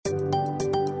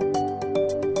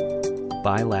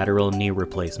Bilateral Knee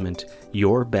Replacement,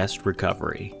 Your Best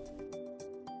Recovery.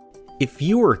 If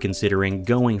you are considering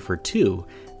going for two,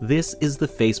 this is the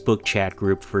Facebook chat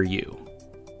group for you.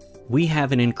 We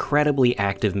have an incredibly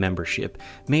active membership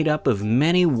made up of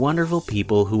many wonderful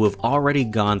people who have already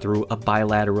gone through a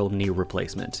bilateral knee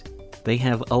replacement. They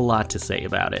have a lot to say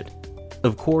about it.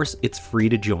 Of course, it's free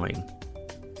to join.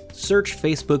 Search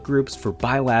Facebook groups for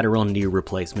Bilateral Knee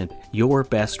Replacement, Your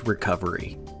Best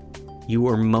Recovery. You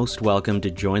are most welcome to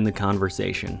join the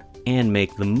conversation and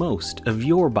make the most of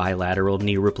your bilateral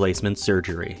knee replacement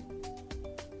surgery.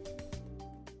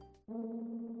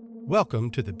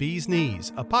 Welcome to The Bee's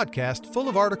Knees, a podcast full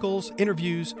of articles,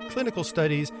 interviews, clinical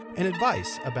studies, and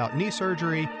advice about knee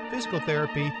surgery, physical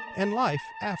therapy, and life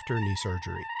after knee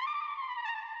surgery.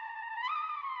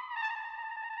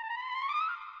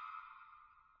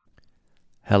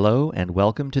 Hello and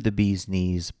welcome to the Bee's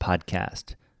Knees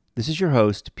podcast. This is your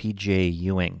host, PJ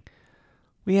Ewing.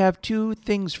 We have two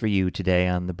things for you today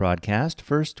on the broadcast.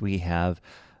 First, we have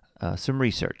some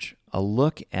research, a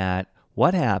look at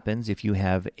what happens if you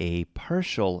have a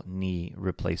partial knee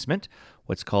replacement,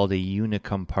 what's called a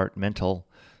unicompartmental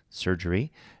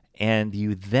surgery, and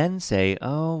you then say,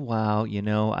 oh, wow,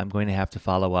 I'm going to have to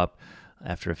follow up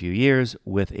after a few years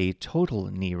with a total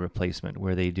knee replacement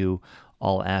where they do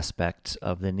all aspects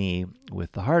of the knee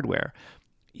with the hardware.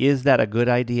 Is that a good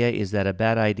idea? Is that a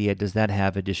bad idea? Does that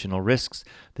have additional risks?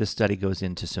 This study goes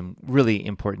into some really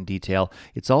important detail.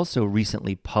 It's also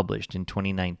recently published in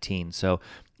 2019, so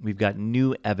we've got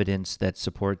new evidence that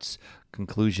supports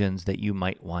conclusions that you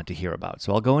might want to hear about.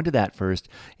 So I'll go into that first,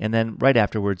 and then right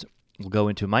afterwards, we'll go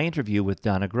into my interview with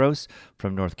Donna Gross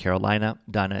from North Carolina.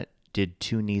 Donna did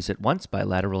two knees at once,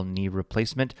 bilateral knee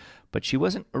replacement, but she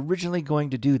wasn't originally going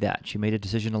to do that. She made a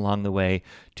decision along the way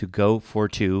to go for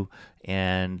two,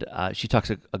 and she talks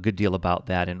a good deal about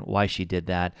that and why she did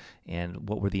that and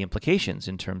what were the implications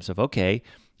in terms of, okay,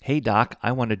 hey doc,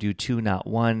 I want to do two, not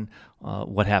one.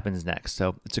 What happens next?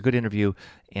 So it's a good interview,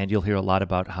 and you'll hear a lot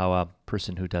about how a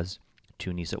person who does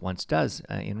two knees at once does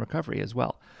in recovery as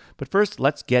well. But first,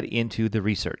 let's get into the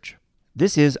research.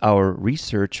 This is our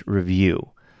research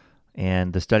review.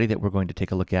 And the study that we're going to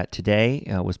take a look at today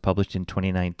was published in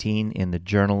 2019 in the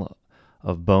Journal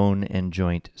of Bone and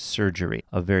Joint Surgery,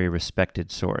 a very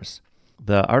respected source.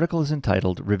 The article is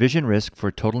entitled Revision Risk for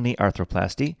Total Knee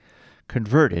Arthroplasty,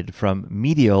 Converted from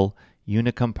Medial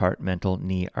Unicompartmental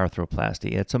Knee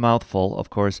Arthroplasty. It's a mouthful, of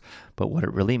course, but what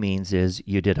it really means is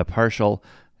you did a partial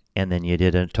and then you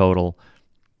did a total.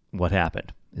 What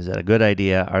happened? Is that a good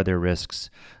idea? Are there risks?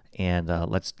 And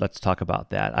let's talk about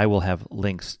that. I will have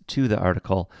links to the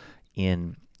article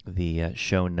in the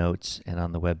show notes and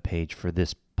on the webpage for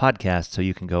this podcast, so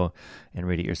you can go and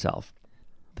read it yourself.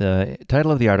 The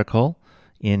title of the article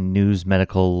in News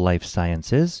Medical Life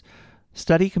Sciences,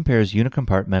 Study Compares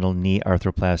Unicompartmental Knee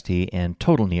Arthroplasty and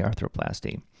Total Knee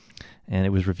Arthroplasty. And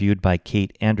it was reviewed by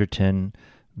Kate Anderton,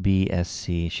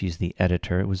 BSc. She's the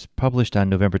editor. It was published on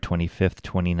November 25th,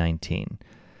 2019.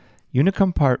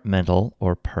 Unicompartmental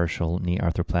or partial knee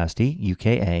arthroplasty,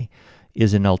 UKA,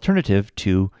 is an alternative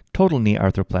to total knee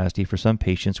arthroplasty for some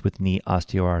patients with knee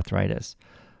osteoarthritis.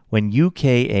 When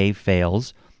UKA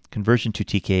fails, conversion to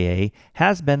TKA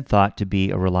has been thought to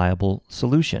be a reliable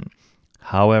solution.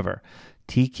 However,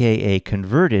 TKA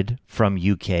converted from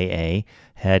UKA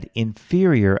had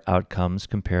inferior outcomes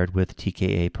compared with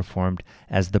TKA performed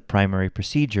as the primary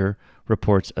procedure,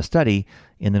 reports a study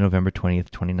in the November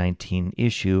 20th, 2019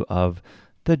 issue of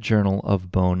the Journal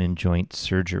of Bone and Joint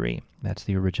Surgery. That's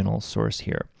the original source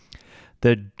here.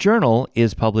 The journal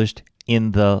is published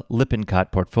in the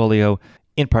Lippincott portfolio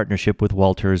in partnership with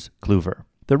Walters Kluwer.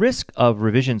 The risk of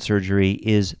revision surgery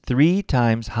is 3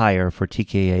 times higher for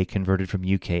TKA converted from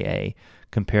UKA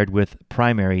compared with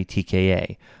primary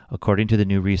TKA, according to the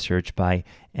new research by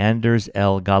Anders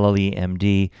L. Galali,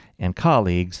 MD, and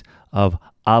colleagues of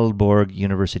Aalborg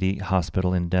University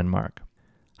Hospital in Denmark.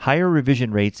 Higher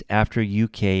revision rates after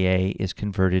UKA is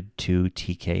converted to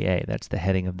TKA. That's the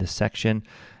heading of this section,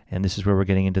 and this is where we're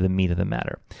getting into the meat of the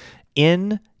matter.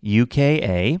 In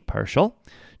UKA, partial,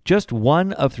 just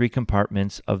one of 3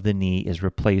 compartments of the knee is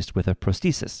replaced with a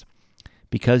prosthesis.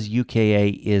 Because UKA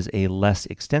is a less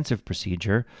extensive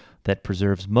procedure that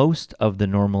preserves most of the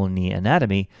normal knee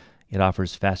anatomy, it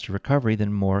offers faster recovery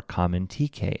than more common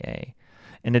TKA.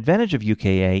 An advantage of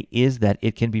UKA is that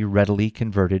it can be readily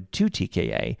converted to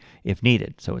TKA if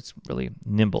needed. So it's really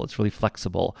nimble, it's really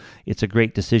flexible. It's a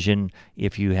great decision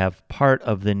if you have part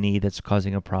of the knee that's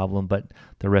causing a problem, but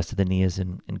the rest of the knee is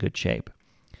in good shape.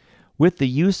 With the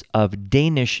use of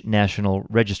Danish National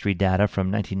Registry data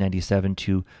from 1997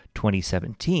 to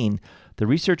 2017, the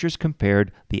researchers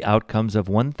compared the outcomes of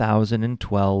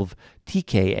 1,012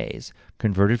 TKAs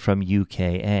converted from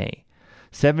UKA,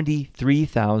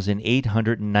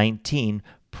 73,819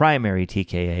 primary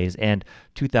TKAs, and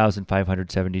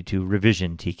 2,572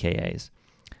 revision TKAs.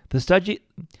 The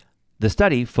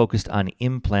study focused on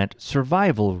implant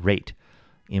survival rate,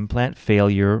 implant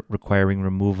failure requiring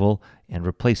removal and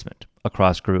replacement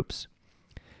across groups.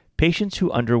 Patients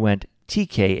who underwent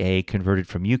TKA converted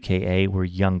from UKA were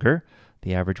younger,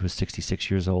 the average was 66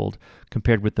 years old,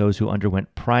 compared with those who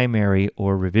underwent primary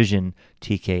or revision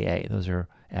TKA, those are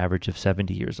average of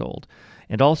 70 years old,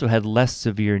 and also had less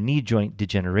severe knee joint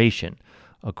degeneration,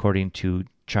 according to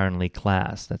Charnley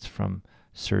class. That's from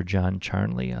Sir John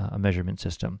Charnley, a measurement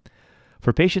system.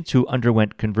 For patients who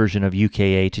underwent conversion of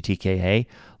UKA to TKA,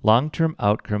 long-term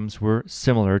outcomes were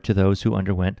similar to those who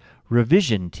underwent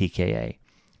revision TKA.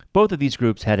 Both of these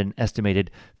groups had an estimated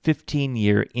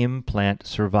 15-year implant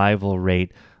survival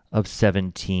rate of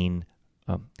 78%.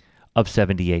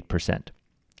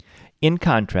 In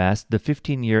contrast, the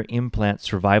 15-year implant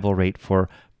survival rate for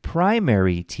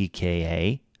primary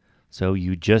TKA, so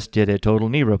you just did a total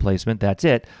knee replacement, that's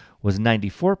it, was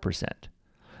 94%.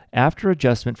 After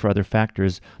adjustment for other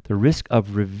factors, the risk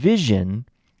of revision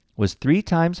was 3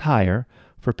 times higher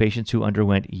for patients who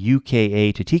underwent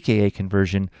UKA to TKA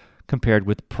conversion compared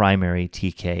with primary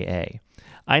TKA.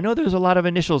 I know there's a lot of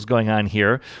initials going on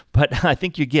here, but I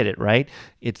think you get it, right?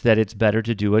 It's that it's better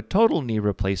to do a total knee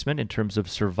replacement in terms of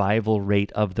survival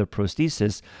rate of the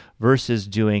prosthesis versus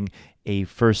doing a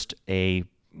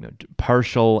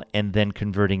partial and then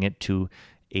converting it to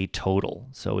a total.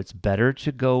 So it's better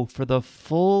to go for the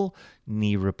full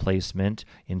knee replacement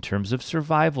in terms of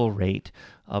survival rate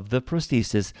of the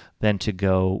prosthesis than to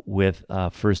go with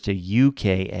first a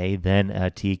UKA, then a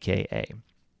TKA.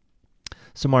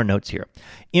 Some more notes here.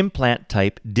 Implant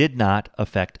type did not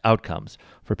affect outcomes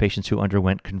for patients who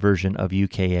underwent conversion of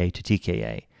UKA to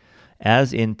TKA.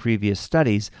 As in previous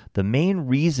studies, the main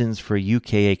reasons for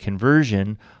UKA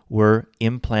conversion were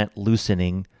implant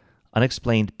loosening,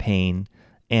 unexplained pain,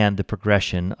 and the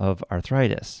progression of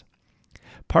arthritis.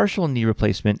 Partial knee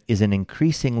replacement is an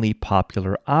increasingly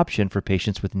popular option for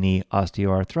patients with knee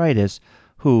osteoarthritis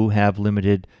who have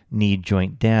limited knee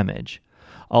joint damage.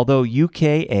 Although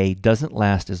UKA doesn't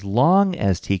last as long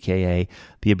as TKA,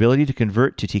 the ability to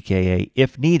convert to TKA,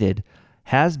 if needed,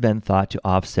 has been thought to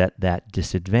offset that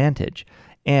disadvantage,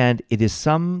 and it is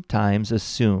sometimes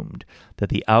assumed that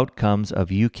the outcomes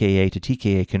of UKA to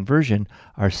TKA conversion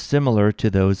are similar to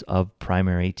those of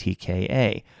primary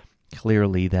TKA.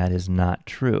 Clearly, that is not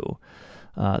true.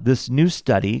 This new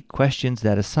study questions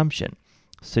that assumption,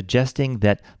 suggesting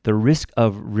that the risk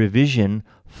of revision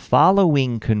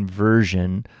following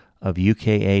conversion of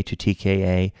UKA to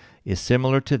TKA is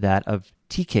similar to that of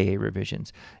TKA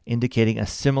revisions, indicating a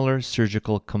similar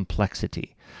surgical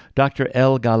complexity. Dr.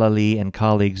 El Galali and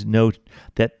colleagues note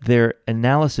that their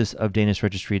analysis of Danish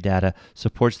registry data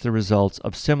supports the results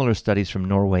of similar studies from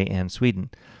Norway and Sweden.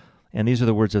 And these are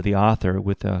the words of the author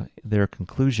with their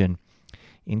conclusion,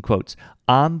 in quotes,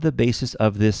 "On the basis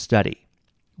of this study,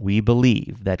 we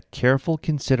believe that careful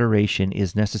consideration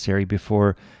is necessary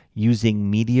before using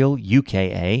medial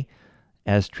UKA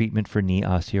as treatment for knee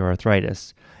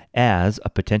osteoarthritis, as a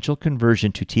potential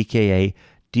conversion to TKA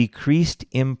decreased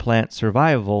implant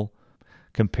survival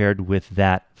compared with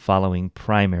that following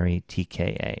primary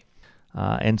TKA."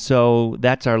 And so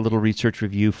that's our little research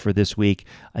review for this week.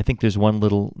 I think there's one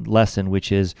little lesson,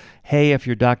 which is, hey, if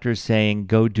your doctor is saying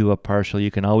go do a partial,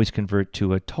 you can always convert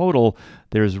to a total.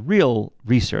 There's real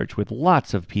research with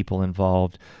lots of people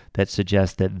involved that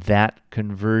suggests that that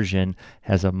conversion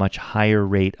has a much higher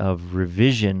rate of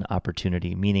revision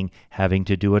opportunity, meaning having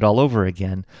to do it all over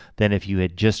again, than if you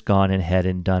had just gone ahead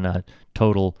and done a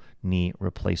total knee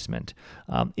replacement.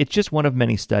 It's just one of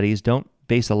many studies. Don't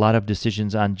base a lot of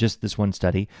decisions on just this one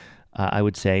study, I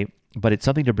would say, but it's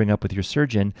something to bring up with your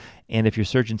surgeon. And if your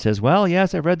surgeon says, well,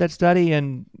 yes, I've read that study,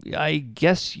 and I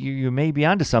guess you may be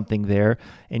onto something there,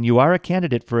 and you are a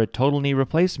candidate for a total knee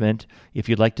replacement, if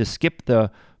you'd like to skip the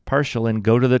partial and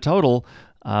go to the total,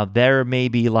 there may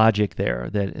be logic there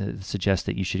that suggests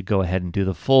that you should go ahead and do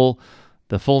the full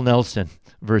Nelson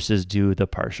versus do the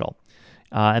partial.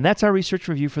 And that's our research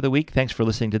review for the week. Thanks for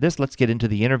listening to this. Let's get into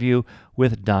the interview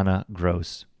with Donna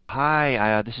Gross.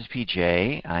 Hi, this is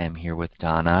PJ. I am here with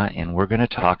Donna, and we're going to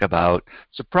talk about,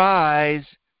 surprise,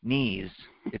 knees.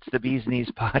 It's the Bee's Knees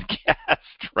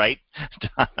podcast, right,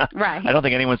 Donna? Right. I don't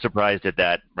think anyone's surprised at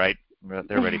that, right?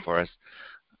 They're ready for us,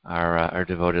 our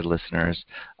devoted listeners.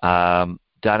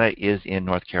 Donna is in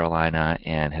North Carolina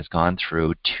and has gone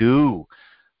through 2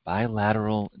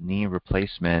 bilateral knee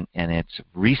replacement, and it's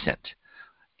recent.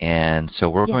 And so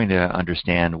we're going to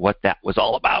understand what that was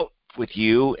all about with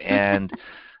you, and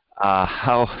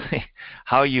how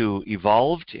you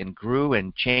evolved and grew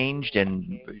and changed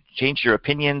your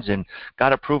opinions and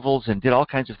got approvals and did all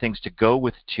kinds of things to go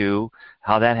with 2,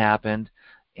 how that happened.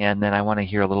 And then I want to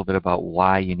hear a little bit about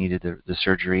why you needed the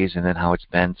surgeries, and then how it's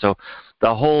been. So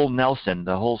the whole Nelson,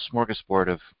 the whole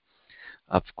smorgasbord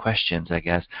of questions, I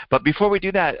guess. But before we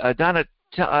do that, Donna,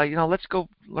 let's go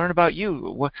learn about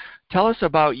you. Tell us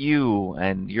about you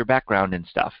and your background and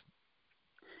stuff.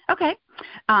 Okay.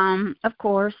 Of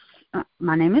course,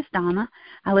 my name is Donna.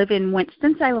 I live in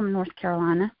Winston-Salem, North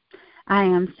Carolina. I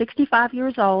am 65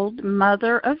 years old,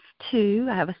 mother of 2.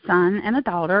 I have a son and a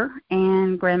daughter,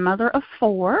 and grandmother of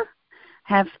 4.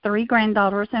 Have 3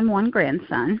 granddaughters and 1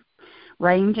 grandson,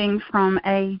 ranging from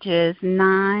ages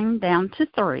 9 down to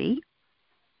 3.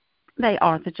 They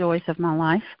are the joys of my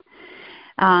life.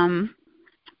 I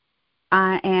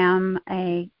am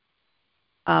a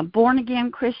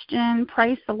born-again Christian.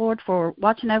 Praise the Lord for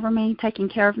watching over me, taking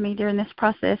care of me during this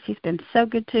process. He's been so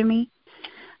good to me.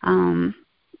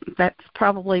 That's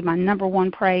probably my number 1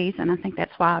 praise, and I think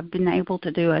that's why I've been able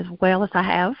to do as well as I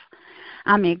have.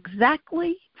 I'm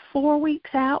exactly 4 weeks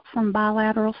out from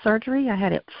bilateral surgery. I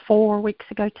had it 4 weeks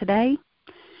ago today.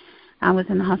 I was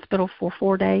in the hospital for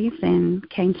 4 days and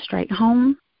came straight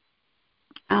home.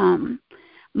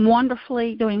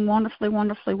 Doing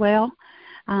wonderfully well.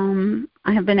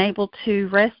 I have been able to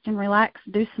rest and relax,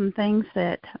 do some things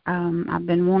that I've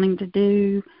been wanting to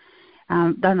do.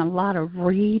 I've done a lot of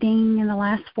reading in the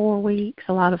last 4 weeks,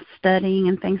 a lot of studying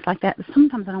and things like that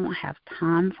sometimes I don't have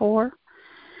time for.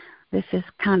 This has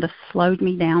kind of slowed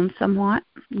me down somewhat,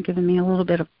 given me a little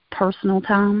bit of personal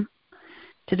time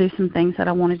to do some things that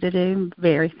I wanted to do. I'm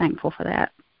very thankful for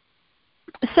that.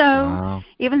 So wow.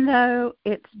 Even though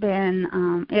it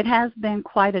has been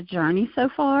quite a journey so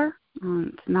far,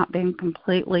 it's not been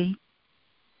completely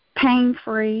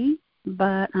pain-free,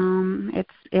 but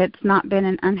it's not been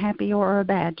an unhappy or a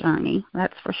bad journey,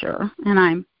 that's for sure. And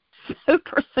I'm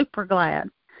super glad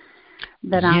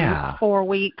that I'm 4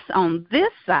 weeks on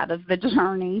this side of the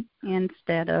journey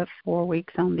instead of 4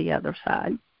 weeks on the other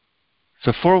side.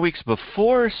 So 4 weeks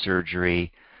before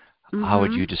surgery, how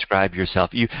would you describe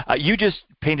yourself? You just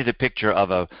painted a picture of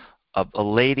a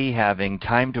lady having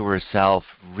time to herself,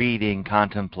 reading,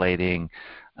 contemplating,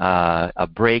 a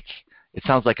break. It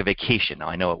sounds like a vacation. Now,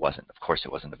 I know it wasn't. Of course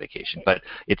it wasn't a vacation, but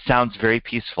it sounds very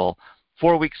peaceful.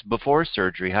 4 weeks before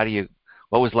surgery,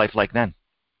 what was life like then?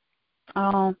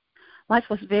 Oh, life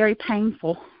was very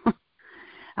painful.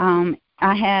 I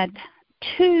had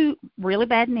 2 really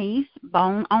bad knees,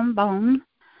 bone on bone,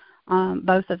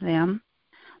 both of them.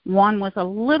 One was a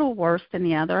little worse than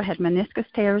the other. I had meniscus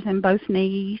tears in both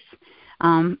knees,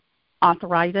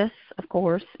 arthritis, of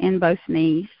course, in both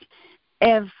knees.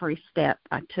 Every step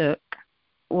I took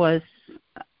was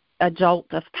a jolt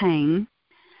of pain.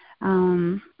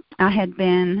 I had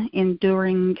been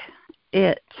enduring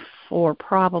it for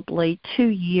probably 2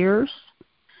 years.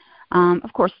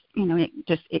 Of course,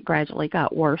 it gradually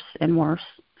got worse and worse.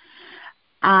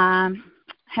 I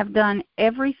have done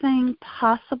everything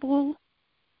possible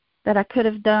that I could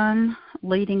have done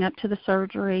leading up to the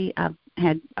surgery. I've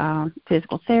had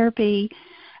physical therapy.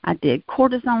 I did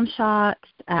cortisone shots.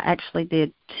 I actually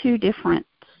did 2 different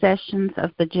sessions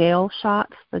of the gel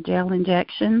shots, the gel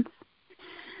injections.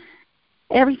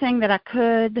 Everything that I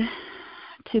could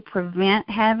to prevent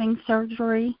having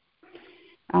surgery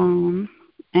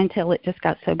until it just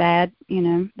got so bad.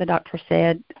 The doctor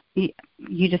said,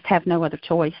 you just have no other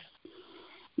choice.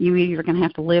 You're either going to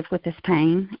have to live with this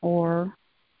pain or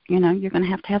you're going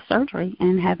to have surgery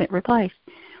and have it replaced.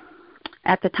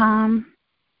 At the time,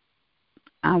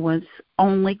 I was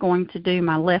only going to do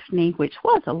my left knee, which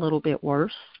was a little bit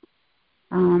worse,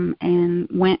 and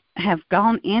have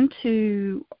gone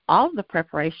into all the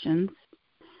preparations,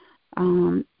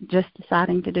 just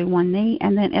deciding to do one knee,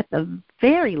 and then at the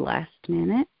very last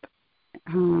minute,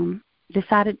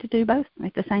 decided to do both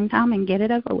at the same time and get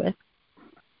it over with.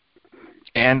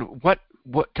 And what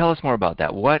tell us more about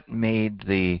that. What made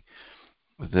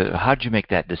how did you make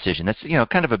that decision? That's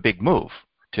kind of a big move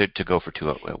to go for 2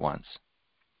 at once.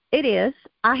 It is.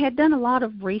 I had done a lot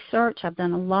of research. I've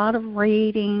done a lot of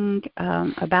reading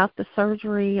about the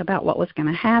surgery, about what was going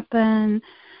to happen,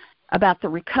 about the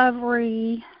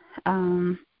recovery,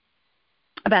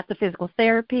 about the physical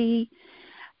therapy.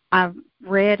 I've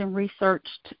read and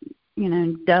researched,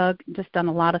 just done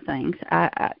a lot of things.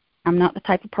 I'm not the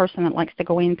type of person that likes to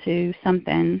go into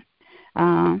something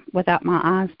without my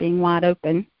eyes being wide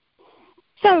open.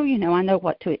 So, I know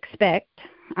what to expect.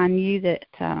 I knew that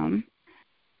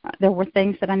there were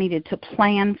things that I needed to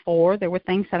plan for. There were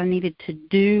things that I needed to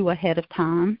do ahead of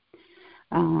time.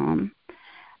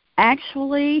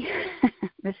 Actually,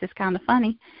 this is kind of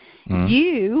funny.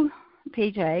 You,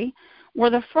 PJ, were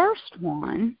the first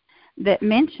one that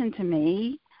mentioned to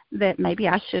me that maybe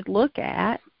I should look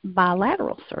at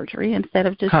bilateral surgery instead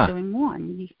of just doing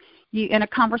one. You in a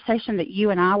conversation that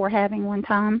you and I were having one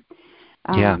time,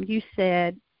 you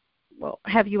said, well,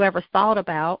 have you ever thought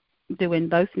about doing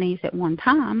both knees at one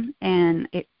time? And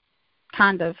it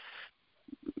kind of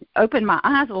opened my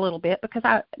eyes a little bit because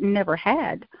I never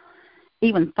had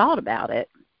even thought about it.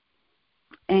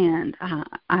 And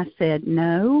I said,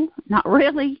 no, not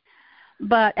really.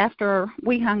 But after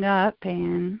we hung up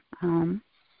and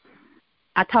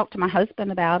I talked to my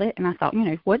husband about it, and I thought,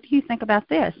 what do you think about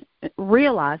this?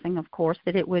 Realizing, of course,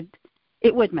 that it would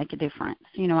make a difference.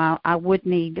 I would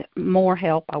need more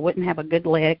help. I wouldn't have a good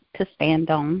leg to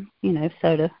stand on,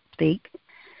 so to speak.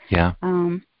 Yeah.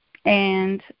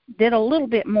 And did a little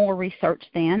bit more research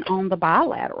then on the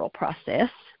bilateral process.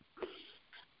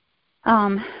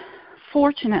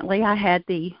 Fortunately, I had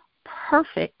the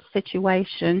perfect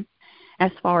situation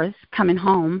as far as coming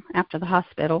home after the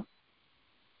hospital.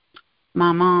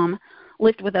 My mom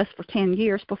lived with us for 10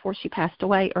 years before she passed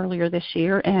away earlier this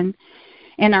year, and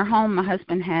in our home, my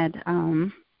husband had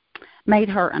made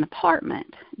her an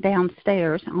apartment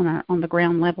downstairs on the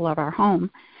ground level of our home.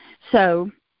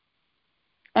 So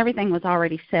everything was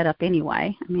already set up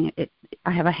anyway. I mean,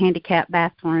 I have a handicapped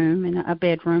bathroom and a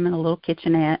bedroom and a little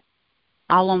kitchenette,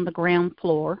 all on the ground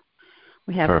floor.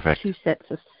 We have Perfect. 2 sets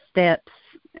of steps,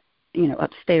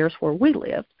 upstairs where we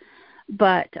lived.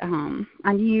 But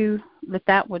I knew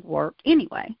that would work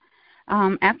anyway.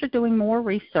 After doing more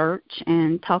research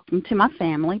and talking to my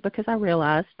family, because I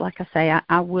realized, like I say,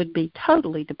 I would be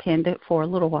totally dependent for a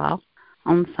little while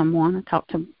on someone. I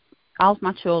talked to all of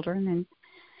my children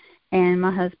and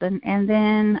my husband. And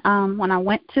then when I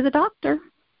went to the doctor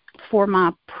for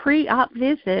my pre-op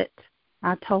visit,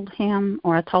 I told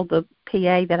the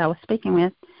PA that I was speaking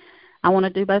with, I want to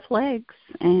do both legs.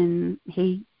 And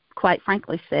he quite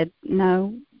frankly said,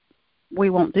 no, we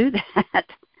won't do that.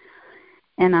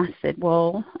 And I said,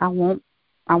 well, I want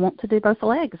to do both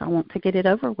legs. I want to get it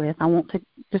over with. I want to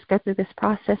just go through this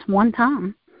process one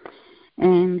time.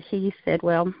 And he said,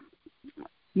 well,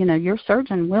 your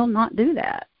surgeon will not do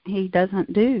that. He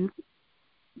doesn't do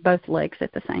both legs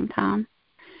at the same time.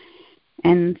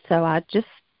 And so I just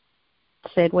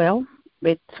said, well,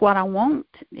 it's what I want.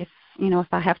 If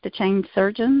I have to change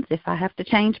surgeons, if I have to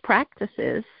change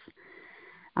practices,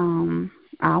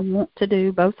 I want to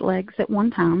do both legs at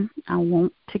one time. I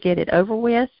want to get it over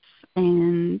with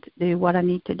and do what I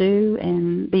need to do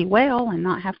and be well and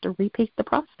not have to repeat the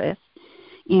process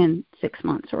in 6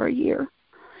 months or a year.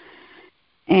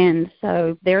 And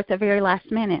so there at the very last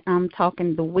minute, I'm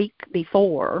talking the week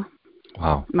before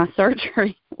my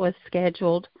surgery was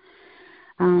scheduled,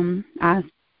 I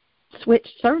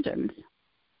switched surgeons.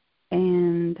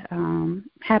 And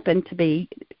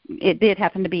it did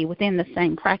happen to be within the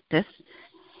same practice,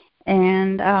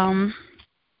 and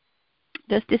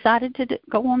just decided to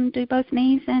go on and do both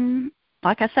knees and,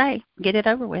 like I say, get it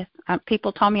over with.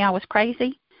 People told me I was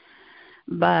crazy,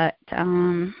 but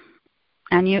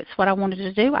I knew it's what I wanted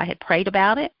to do. I had prayed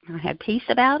about it. I had peace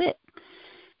about it,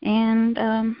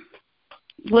 and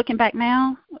looking back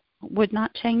now, would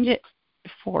not change it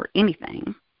for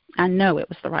anything. I know it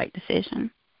was the right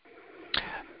decision.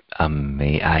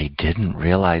 I didn't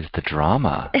realize the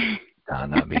drama,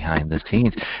 Donna, behind the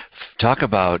scenes. Talk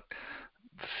about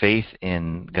faith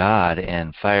in God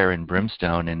and fire and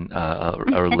brimstone and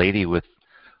a lady with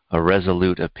a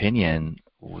resolute opinion.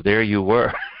 There you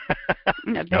were.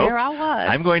 There nope, I was.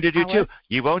 I'm going to do too.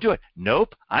 You won't do it.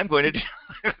 Nope, I'm going to do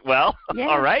Well, yeah.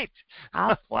 All right.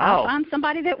 I'll find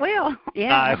somebody that will.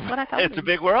 Yeah, that's what I told It's you. a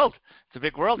big world. It's a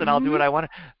big world, and I'll do what I want.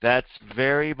 That's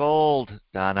very bold,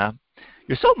 Donna.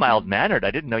 You're so mild-mannered.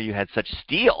 I didn't know you had such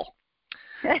steel.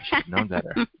 You should have known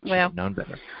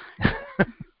better.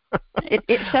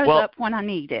 It shows up when I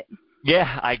need it.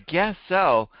 Yeah, I guess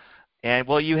so. And,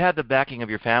 well, you had the backing of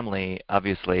your family,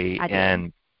 obviously,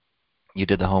 and you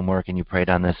did the homework and you prayed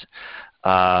on this.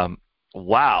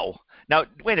 Wow. Now,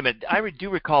 wait a minute. I do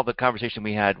recall the conversation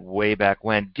we had way back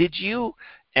when. Did you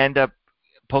end up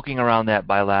poking around that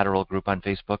bilateral group on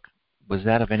Facebook? Was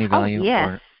that of any value? Oh, yes.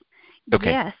 Or?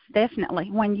 Okay. Yes, definitely.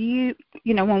 When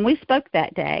when we spoke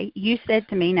that day, you said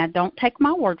to me, now don't take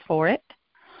my word for it.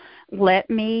 Let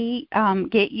me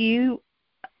get you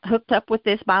hooked up with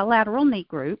this bilateral knee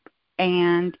group,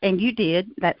 and you did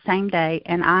that same day,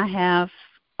 and I have,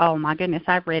 oh my goodness,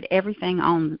 I've read everything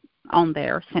on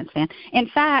there since then. In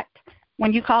fact,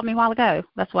 when you called me a while ago,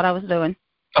 that's what I was doing.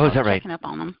 Oh, is that right? Checking up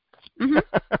on them.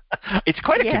 Mm-hmm. It's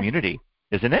quite a community,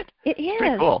 isn't it? It is. It's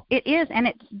pretty cool. It is, and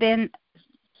it's been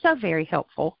so very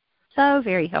helpful. So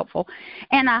very helpful.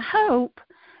 And I hope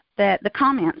that the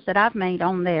comments that I've made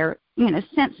on there,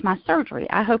 since my surgery,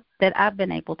 I hope that I've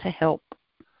been able to help,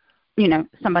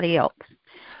 somebody else.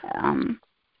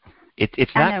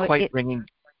 It's not quite bringing.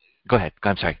 Go ahead.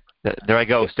 I'm sorry. There I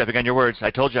go, stepping on your words.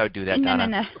 I told you I would do that, Donna.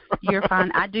 No. You're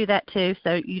fine. I do that too,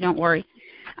 so you don't worry.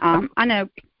 I know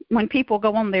when people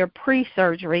go on their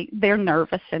pre-surgery, they're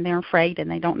nervous and they're afraid and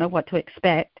they don't know what to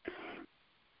expect.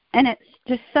 And it's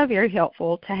just so very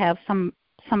helpful to have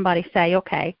somebody say,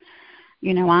 okay,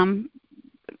 I'm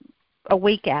a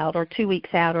week out or 2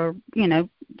 weeks out or,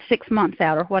 6 months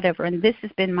out or whatever, and this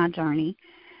has been my journey.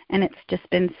 And it's just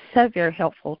been so very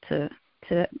helpful to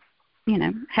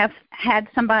have had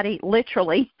somebody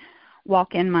literally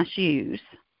walk in my shoes.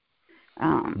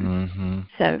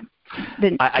 So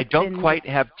I don't quite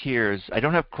have tears. I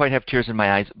don't quite have tears in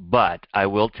my eyes, but I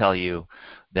will tell you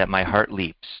that my heart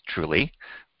truly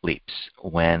leaps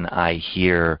when I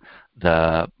hear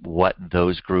what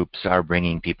those groups are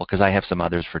bringing people, because I have some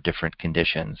others for different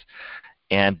conditions.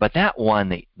 But that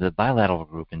one, the bilateral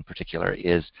group in particular,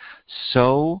 is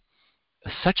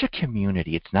such a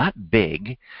community. It's not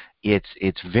big.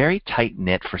 It's very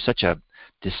tight-knit for such a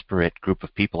disparate group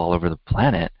of people all over the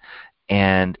planet.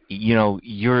 And,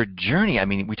 your journey, I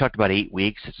mean, we talked about 8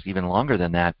 weeks. It's even longer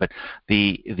than that. But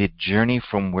the journey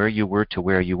from where you were to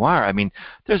where you are, I mean,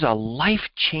 there's a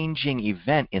life-changing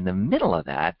event in the middle of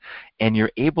that. And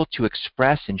you're able to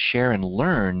express and share and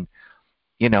learn,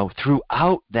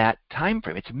 throughout that time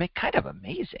frame. It's kind of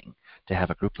amazing to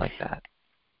have a group like that.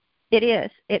 It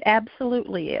is. It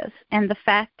absolutely is. And the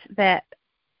fact that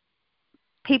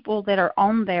people that are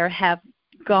on there have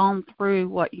gone through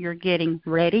what you're getting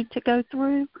ready to go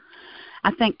through,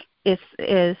 I think is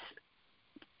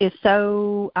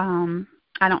so,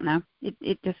 I don't know,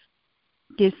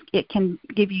 it can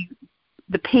give you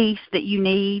the peace that you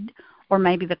need, or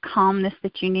maybe the calmness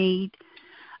that you need,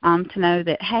 to know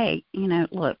that, hey,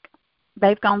 look,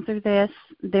 they've gone through this,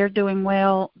 they're doing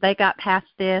well, they got past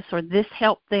this, or this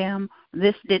helped them,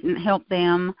 this didn't help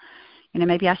them,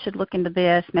 maybe I should look into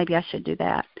this, maybe I should do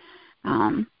that.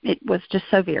 It was just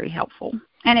so very helpful.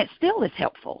 And it still is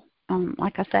helpful.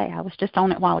 Like I say, I was just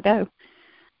on it a while ago.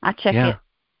 I check it,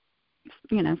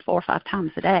 4 or 5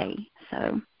 times a day.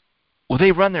 So. Well,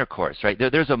 they run their course, right?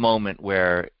 There's a moment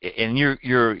where, and you're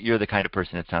the kind of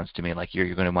person, it sounds to me like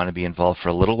you're going to want to be involved for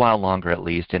a little while longer at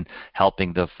least in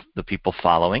helping the people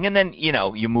following, and then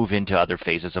you move into other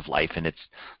phases of life, and it's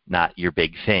not your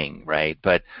big thing, right?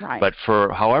 But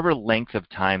for however length of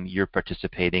time you're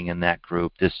participating in that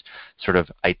group, this sort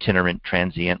of itinerant,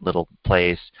 transient little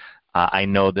place, I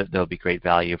know that there'll be great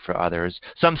value for others.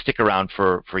 Some stick around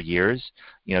for years,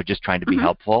 just trying to be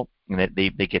helpful. And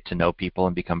they get to know people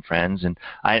and become friends. And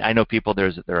I know people, there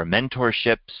are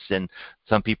mentorships, and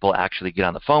some people actually get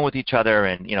on the phone with each other,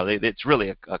 and it's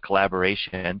really a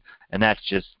collaboration, and that's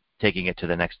just taking it to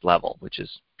the next level, which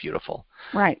is beautiful.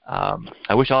 Right.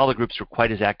 I wish all the groups were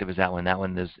quite as active as that one. That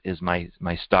one is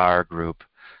my star group,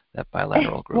 that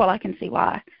bilateral group. Well, I can see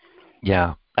why.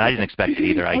 Yeah. And I didn't expect it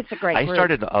either. It's a great group. I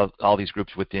started all these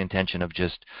groups with the intention of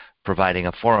just providing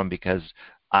a forum, because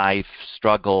I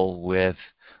struggle with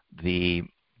the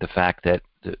fact that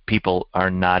the people are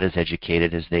not as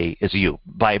educated as you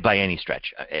by any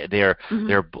stretch. They're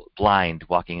blind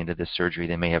walking into this surgery.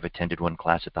 They may have attended one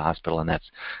class at the hospital, and that's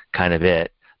kind of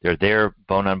it. They're there,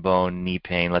 bone on bone, knee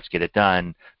pain, let's get it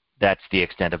done. That's the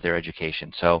extent of their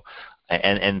education. So,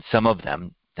 and some of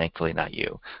them, thankfully not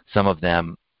you, some of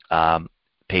them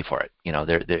pay for it.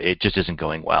 It just isn't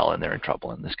going well, and they're in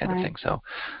trouble and this kind of thing. So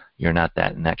you're not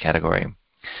in that category.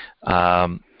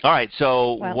 All right,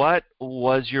 so what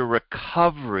was your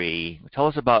recovery? Tell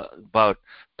us about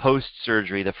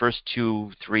post-surgery, the first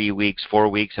 2, 3 weeks, 4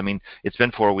 weeks. I mean, it's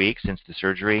been 4 weeks since the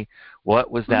surgery.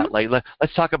 What was that like?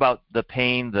 Let's talk about the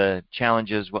pain, the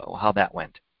challenges, how that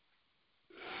went.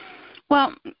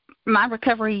 Well, my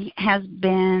recovery has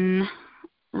been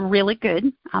really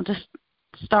good. I'll just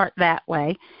start that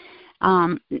way.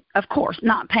 Of course,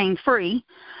 not pain-free,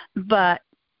 but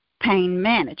pain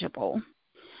manageable.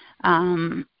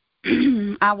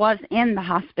 I was in the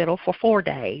hospital for 4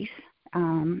 days,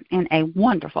 in a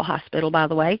wonderful hospital, by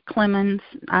the way, Clemens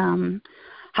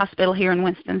Hospital here in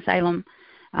Winston-Salem,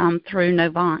 through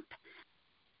Novant.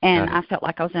 And I felt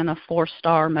like I was in a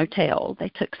 4-star motel. They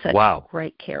took such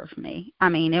great care of me. I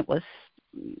mean, it was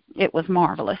it was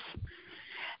marvelous.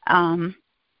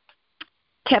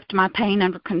 Kept my pain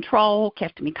under control,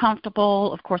 kept me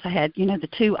comfortable. Of course, I had, the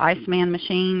 2 Iceman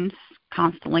machines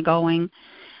constantly going.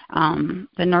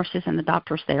 The nurses and the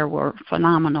doctors there were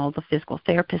phenomenal. The physical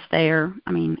therapists there,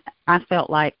 I felt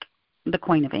like the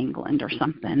Queen of England or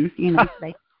something.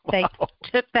 They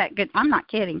took that good. I'm not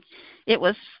kidding. It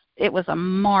was a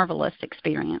marvelous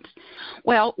experience.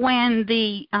 Well, when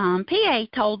the PA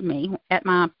told me at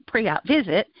my pre-op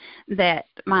visit that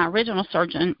my original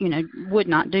surgeon, would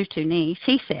not do 2 knees,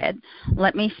 he said,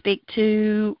 let me speak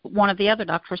to one of the other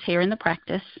doctors here in the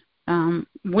practice.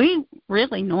 We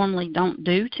really normally don't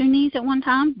do 2 knees at one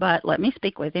time, but let me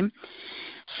speak with him.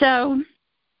 So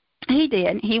he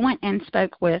did. He went and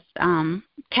spoke with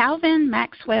Calvin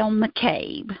Maxwell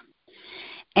McCabe.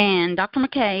 And Dr.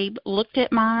 McCabe looked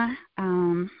at my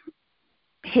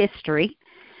history,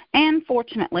 and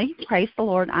fortunately, praise the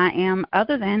Lord, I am,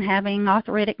 other than having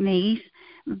arthritic knees,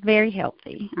 very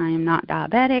healthy. I am not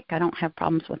diabetic. I don't have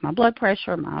problems with my blood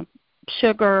pressure, my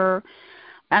sugar.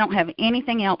 I don't have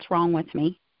anything else wrong with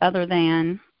me other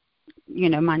than,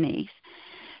 my knees.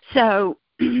 So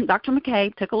Dr.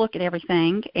 McCabe took a look at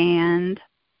everything and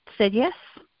said, yes,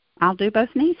 I'll do both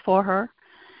knees for her.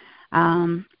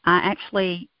 I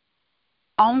actually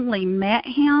only met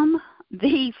him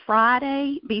the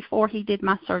Friday before he did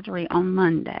my surgery on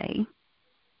Monday.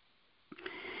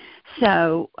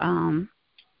 So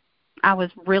I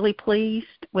was really pleased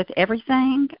with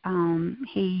everything.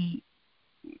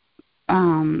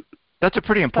 That's a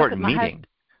pretty important meeting,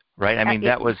 right?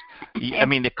 That was.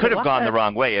 It could have gone the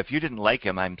wrong way. If you didn't like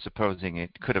him, I'm supposing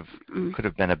it could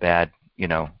have been a bad,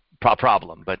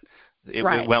 problem. But it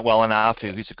went well enough.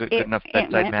 He's a good enough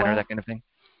bedside manner, that kind of thing.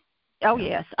 Oh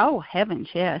yes. Oh heavens,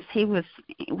 yes. He was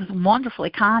wonderfully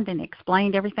kind and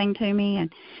explained everything to me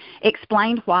and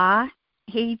explained why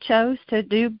he chose to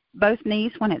do both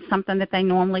knees when it's something that they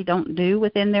normally don't do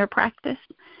within their practice.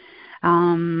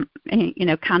 And,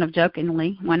 kind of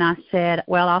jokingly, when I said,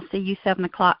 well, I'll see you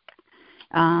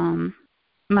 7:00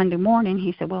 Monday morning,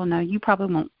 he said, well, no, you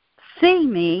probably won't see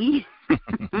me.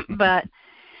 But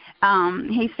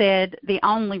he said, the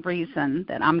only reason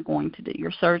that I'm going to do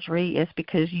your surgery is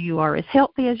because you are as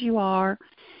healthy as you are.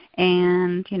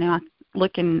 And,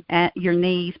 looking at your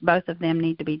knees, both of them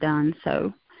need to be done.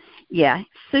 So, yeah,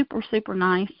 super, super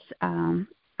nice.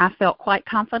 I felt quite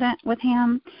confident with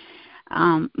him.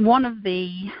 One of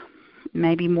the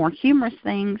maybe more humorous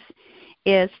things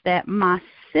is that my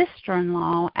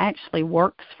sister-in-law actually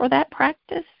works for that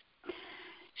practice.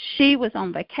 She was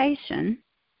on vacation,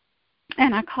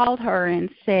 and I called her and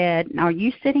said, are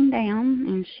you sitting down?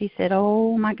 And she said,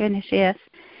 oh, my goodness, yes.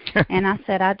 And I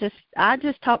said, I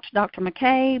just talked to Dr.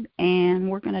 McCabe, and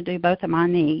we're going to do both of my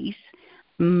knees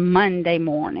Monday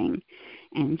morning.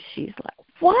 And she's like,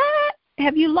 what?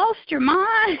 Have you lost your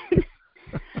mind?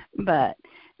 But,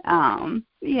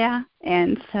 yeah,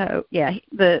 and so, yeah,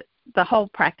 the whole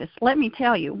practice. Let me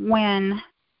tell you, when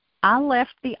I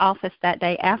left the office that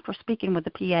day after speaking with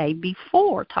the PA,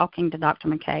 before talking to Dr.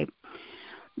 McCabe,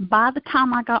 by the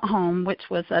time I got home, which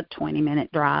was a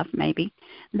 20-minute drive maybe,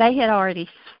 they had already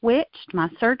switched my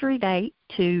surgery date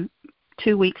to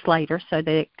 2 weeks later so that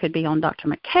it could be on Dr.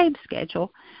 McCabe's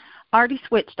schedule, already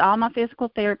switched all my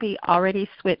physical therapy, already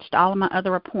switched all of my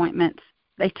other appointments.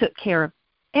 They took care of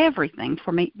everything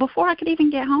for me before I could even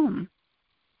get home.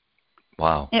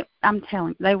 Wow. I'm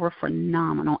telling you, they were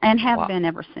phenomenal and have been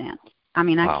ever since.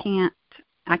 Wow.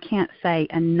 I can't say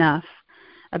enough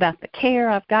about the care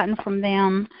I've gotten from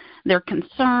them. Their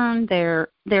concern, they're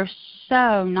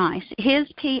so nice.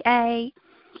 His PA,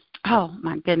 oh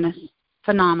my goodness,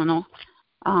 phenomenal.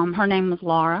 Her name was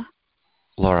Laura.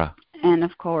 And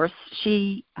of course,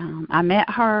 I met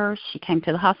her. She came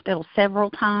to the hospital several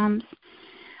times.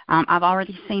 I've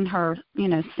already seen her,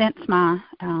 since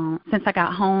I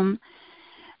got home.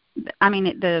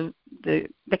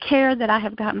 The care that I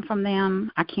have gotten from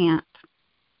them, I can't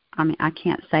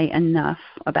say enough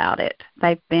about it.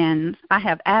 I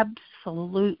have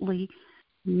absolutely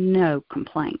no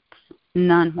complaints,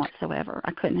 none whatsoever.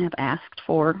 I couldn't have asked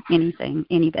for anything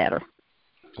any better.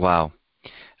 Wow.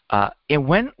 And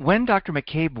when Dr.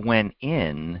 McCabe went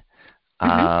in,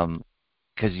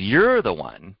 because you're the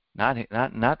one, not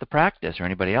the practice or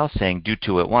anybody else, saying do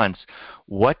 2 at once,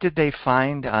 what did they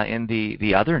find in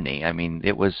the other knee?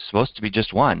 It was supposed to be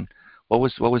just one. What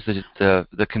was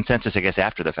the consensus, I guess,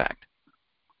 after the fact?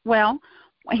 Well,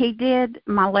 he did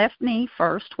my left knee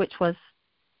first, which was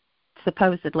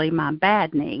supposedly my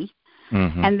bad knee.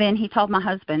 Mm-hmm. And then he told my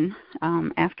husband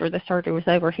after the surgery was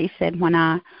over, he said, when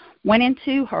I went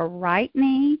into her right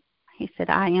knee, he said,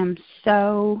 I am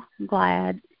so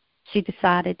glad she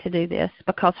decided to do this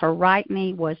because her right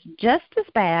knee was just as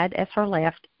bad as her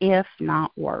left, if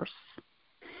not worse.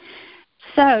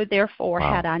 So, therefore,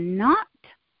 had I not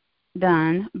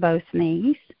done both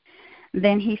knees,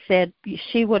 then he said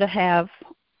she would have,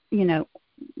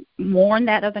 worn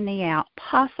that other knee out,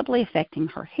 possibly affecting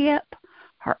her hip,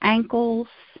 her ankles,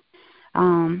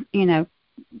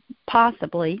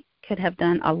 possibly could have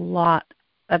done a lot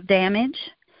of damage.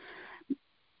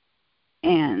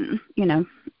 And,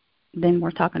 then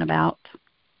we're talking about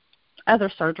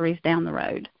other surgeries down the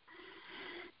road.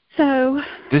 So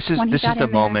this is the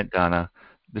moment, Donna.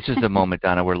 This is the moment,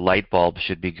 Donna, where light bulbs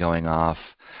should be going off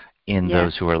in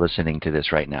those who are listening to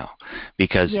this right now,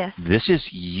 because this is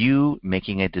you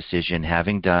making a decision,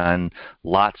 having done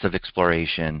lots of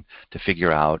exploration to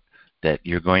figure out that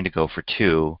you're going to go for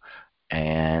 2,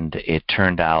 and it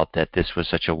turned out that this was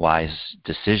such a wise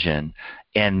decision,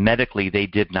 and medically they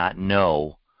did not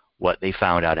know what they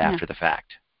found out after the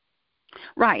fact.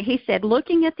 Right. He said,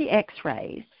 looking at the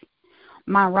x-rays,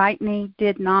 my right knee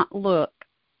did not look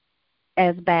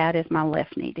as bad as my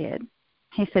left knee did.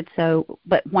 He said,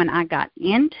 but when I got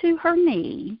into her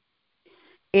knee,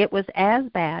 it was as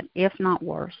bad, if not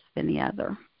worse, than the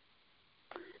other.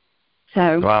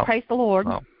 So, praise the Lord.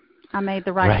 Wow. I made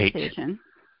the right decision.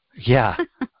 Yeah.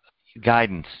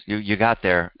 Guidance. You got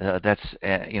there. That's,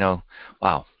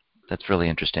 wow. That's really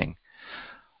interesting.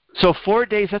 So 4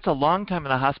 days, that's a long time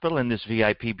in the hospital in this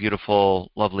VIP,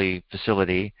 beautiful, lovely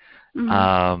facility.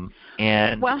 Mm-hmm.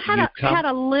 And had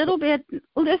a little bit,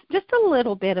 just a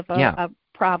little bit of a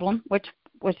problem, which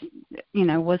was,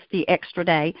 was the extra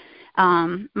day.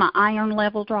 My iron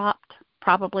level dropped,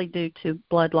 probably due to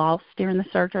blood loss during the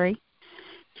surgery.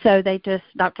 So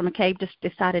Dr. McCabe just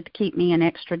decided to keep me an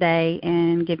extra day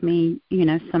and give me,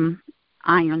 some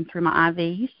iron through my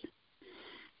IVs.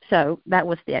 So that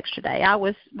was the extra day. I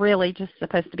was really just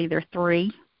supposed to be there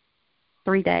 3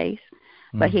 days,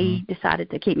 but he decided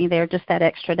to keep me there just that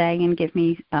extra day and give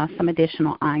me some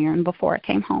additional iron before I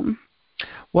came home.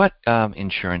 What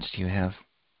insurance do you have?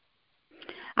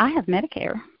 I have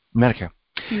Medicare. Medicare.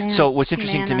 So what's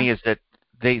interesting to me is that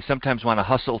they sometimes want to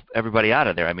hustle everybody out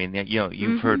of there. I mean,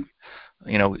 you've heard,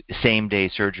 same-day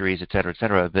surgeries, et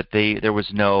cetera, but there was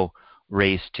no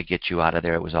race to get you out of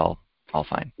there. It was all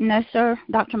fine. No, sir.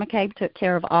 Dr. McCabe took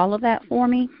care of all of that for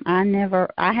me.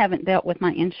 I haven't dealt with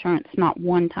my insurance not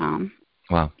one time.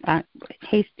 Wow.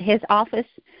 His office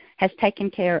has taken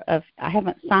care of, I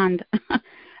haven't signed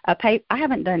a paper, I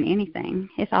haven't done anything.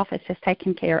 His office has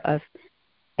taken care of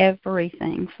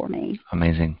everything for me.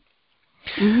 Amazing.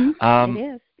 Mm-hmm.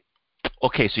 It is.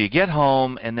 Okay, so you get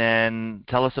home, and then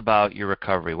tell us about your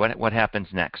recovery. What happens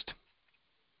next?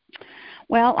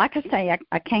 Well, like I say,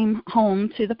 I came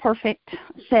home to the perfect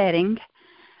setting,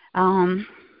 and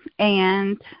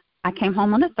I came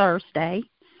home on a Thursday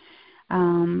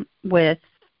with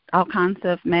all kinds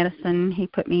of medicine. He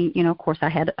put me, of course, I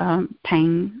had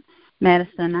pain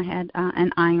medicine. I had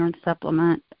an iron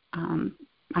supplement.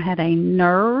 I had a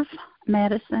nerve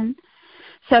medicine.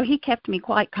 So he kept me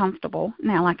quite comfortable.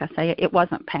 Now, like I say, it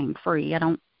wasn't pain-free. I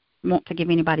don't want to give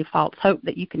anybody false hope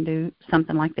that you can do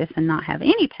something like this and not have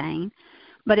any pain,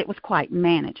 but it was quite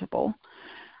manageable.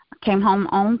 I came home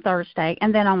on Thursday,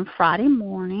 and then on Friday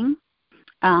morning,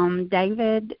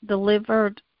 David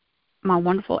delivered my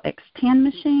wonderful X10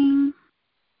 machine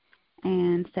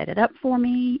and set it up for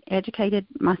me, educated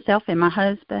myself and my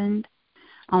husband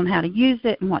on how to use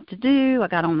it and what to do. I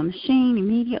got on the machine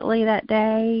immediately that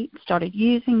day, started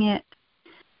using it,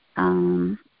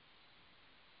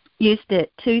 used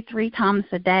it 2-3 times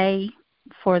a day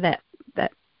for that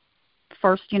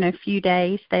first, few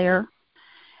days there.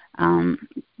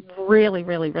 Really,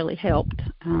 really, really helped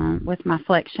with my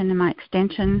flexion and my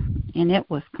extension, and it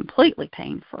was completely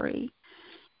pain-free.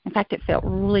 In fact, it felt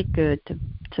really good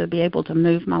to be able to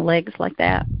move my legs like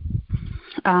that.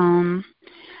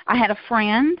 I had a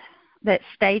friend that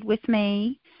stayed with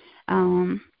me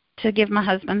to give my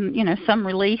husband, some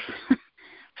relief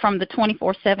from the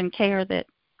 24/7 care that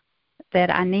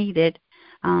I needed.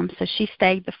 So she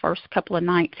stayed the first couple of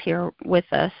nights here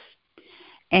with us.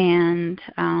 And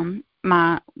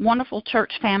my wonderful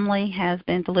church family has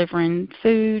been delivering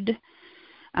food,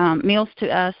 meals to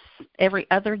us every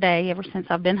other day ever since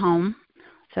I've been home.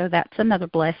 So that's another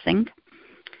blessing.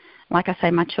 Like I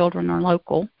say, my children are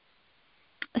local.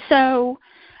 So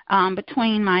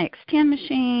between my X10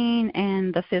 machine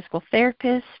and the physical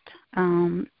therapist,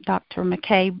 Dr.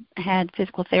 McCabe had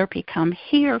physical therapy come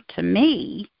here to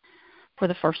me for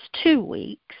the first 2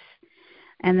 weeks,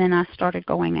 and then I started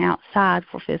going outside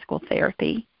for physical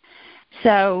therapy.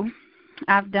 So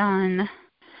I've done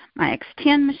my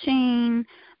X10 machine,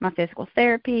 my physical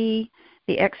therapy,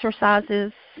 the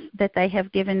exercises that they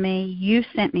have given me. You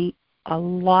sent me a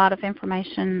lot of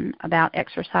information about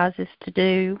exercises to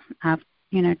do. I've,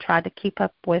 tried to keep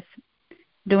up with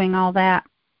doing all that.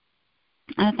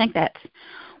 And I think that's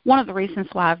one of the reasons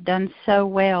why I've done so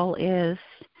well is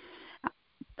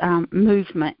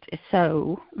movement is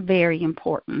so very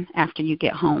important after you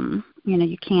get home. You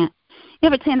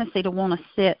have a tendency to want to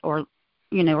sit or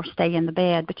stay in the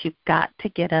bed, but you've got to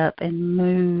get up and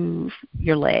move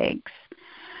your legs.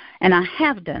 And I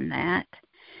have done that.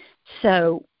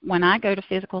 So when I go to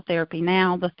physical therapy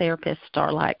now, the therapists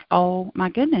are like, oh, my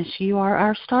goodness, you are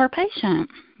our star patient,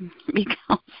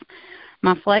 because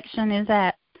my flexion is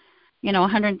at,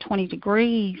 120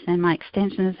 degrees and my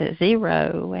extension is at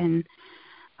 0. And,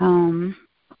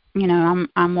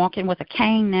 I'm walking with a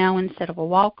cane now instead of a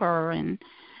walker. And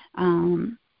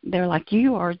they're like,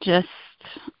 you are just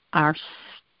our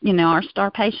star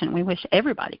patient. We wish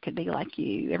everybody could be like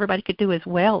you. Everybody could do as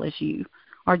well as you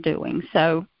are doing.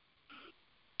 So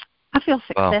I feel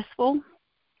successful.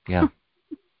 Well,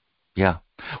 yeah.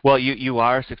 Well, you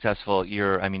are successful.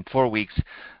 4 weeks,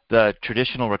 the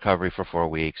traditional recovery for 4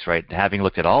 weeks, right, having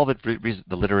looked at all the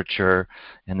literature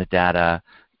and the data,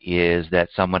 is that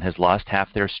someone has lost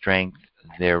half their strength.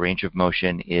 Their range of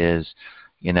motion is,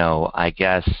 I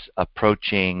guess,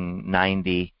 approaching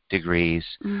 90 degrees,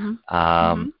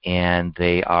 and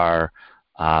they are,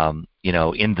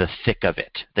 in the thick of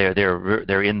it.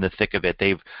 They're in the thick of it.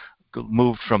 They've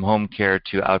moved from home care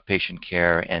to outpatient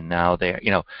care, and now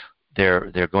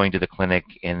they're going to the clinic,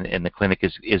 and the clinic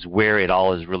is where it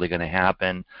all is really going to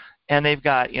happen. And they've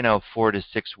got 4 to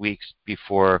 6 weeks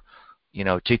before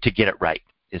to get it right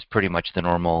is pretty much the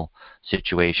normal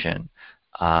situation.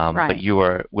 Right. But you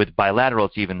are with bilateral,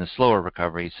 it's even the slower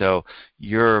recovery. So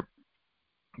you're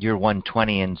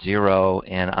 120 and 0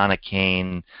 and on a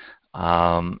cane,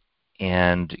 and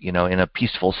in a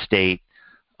peaceful state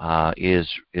is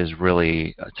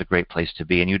really, it's a great place to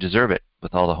be, and you deserve it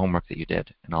with all the homework that you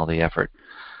did and all the effort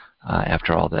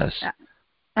after all this.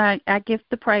 I give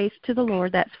the praise to the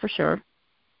Lord, that's for sure.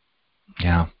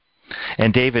 Yeah.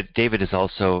 And David is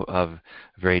also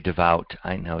very devout.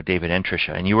 I know David and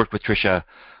Tricia, and you worked with Tricia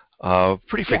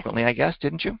pretty frequently, yes. I guess,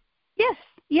 didn't you?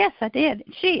 Yes, I did.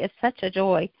 She is such a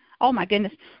joy. Oh my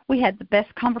goodness, we had the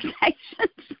best conversations.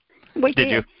 We did.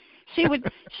 You?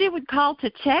 She would call to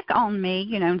check on me,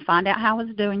 and find out how I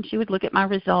was doing. She would look at my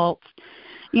results,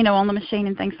 on the machine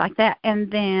and things like that.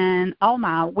 And then,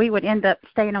 we would end up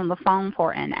staying on the phone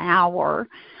for an hour,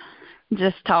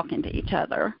 just talking to each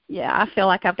other. Yeah, I feel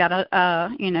like I've got a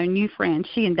new friend.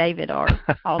 She and David are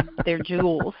all their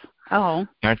jewels. Oh,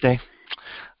 aren't they?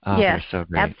 Oh, yes, they're so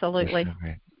great. Absolutely. They're so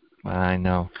great. Well, I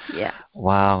know. Yeah.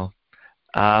 Wow.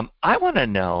 I want to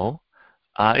know.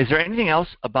 Is there anything else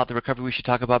about the recovery we should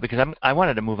talk about? Because I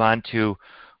wanted to move on to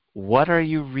what are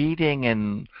you reading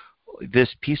in this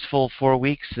peaceful 4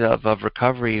 weeks of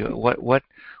recovery?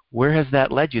 Where has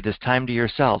that led you? This time to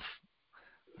yourself.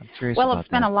 I'm curious about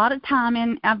that. I've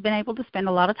been I've been able to spend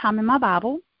a lot of time in my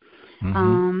Bible,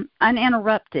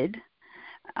 uninterrupted.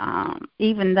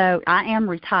 Even though I am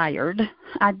retired,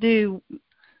 I do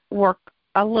work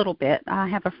a little bit. I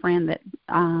have a friend that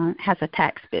has a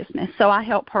tax business, so I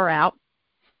help her out.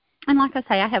 And like I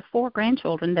say, I have 4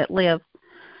 grandchildren that live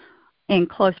in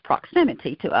close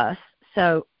proximity to us.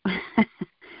 So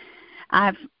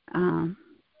I've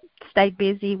stayed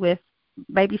busy with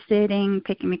babysitting,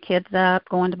 picking the kids up,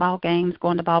 going to ball games,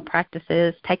 going to ball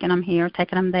practices, taking them here,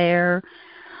 taking them there.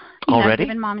 Already?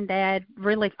 Giving mom and dad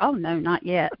relief. Oh, no, not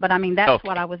yet. But, that's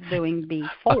what I was doing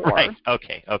before. Right.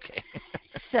 Okay.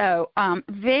 So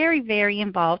very, very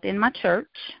involved in my church,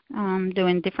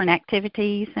 doing different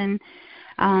activities. And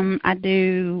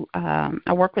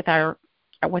I work with our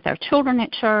children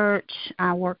at church.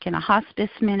 I work in a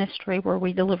hospice ministry where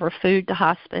we deliver food to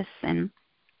hospice, and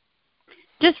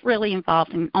just really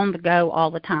involved and on the go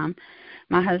all the time.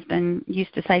 My husband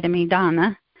used to say to me,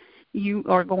 Donna, you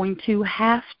are going to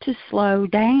have to slow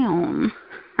down.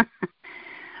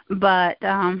 But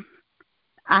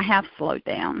I have slowed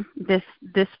down.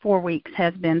 This 4 weeks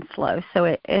has been slow, so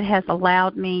it has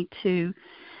allowed me to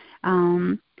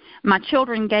my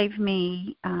children gave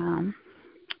me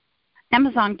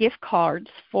Amazon gift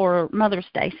cards for Mother's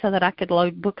Day so that I could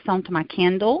load books onto my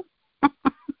Kindle.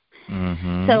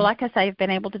 So like I say, I've been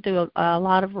able to do a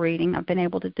lot of reading. I've been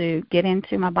able to get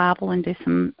into my Bible and do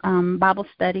some Bible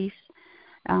studies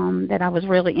that I was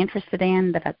really interested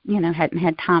in that I hadn't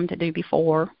had time to do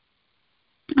before.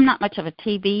 I'm not much of a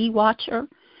TV watcher,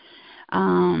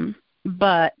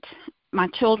 but my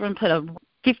children put a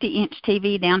 50-inch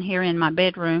TV down here in my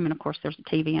bedroom, and of course there's a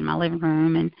TV in my living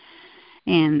room,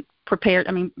 and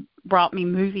brought me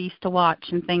movies to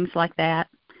watch and things like that.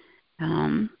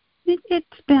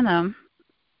 It's been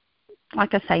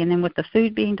like I say, and then with the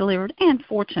food being delivered, and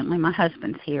fortunately my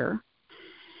husband's here.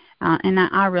 And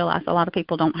I realize a lot of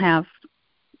people don't have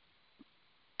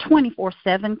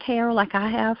 24/7 care like I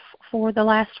have for the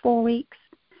last 4 weeks.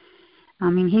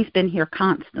 He's been here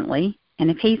constantly,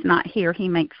 and if he's not here, he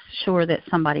makes sure that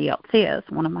somebody else is,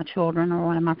 one of my children or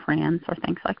one of my friends or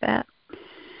things like that.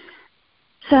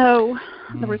 So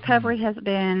the recovery has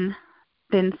been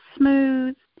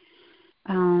smooth.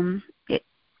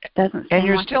 It doesn't seem and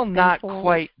you're like still it's not painful.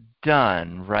 quite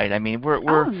done, right? I mean, we're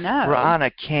on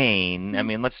a cane. I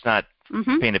mean, let's not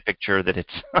paint a picture that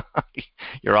it's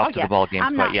you're off to the ball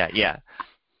games quite yet. Yeah.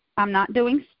 I'm not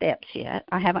doing steps yet.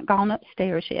 I haven't gone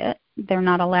upstairs yet. They're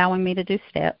not allowing me to do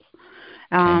steps.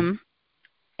 Okay.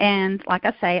 And like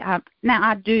I say,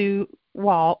 I do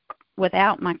walk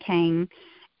without my cane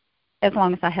as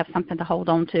long as I have something to hold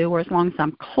on to, or as long as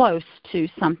I'm close to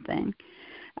something.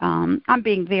 I'm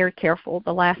being very careful.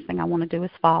 The last thing I want to do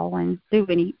is fall and do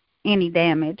any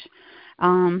damage.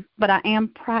 But I am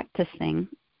practicing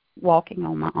walking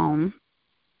on my own.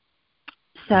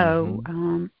 So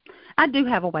I do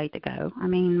have a way to go. I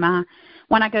mean,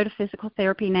 when I go to physical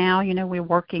therapy now, we're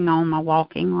working on my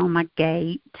walking, on my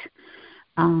gait,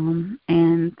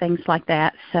 and things like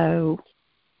that. So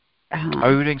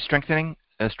are you doing strengthening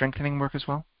work as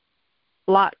well?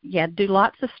 Do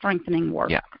lots of strengthening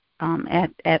work. Yeah.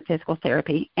 At physical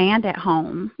therapy and at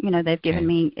home. They've given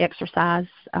me exercise.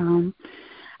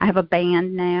 I have a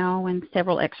band now and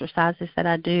several exercises that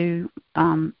I do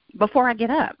before I get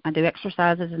up. I do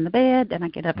exercises in the bed, then I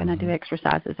get up and I do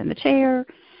exercises in the chair.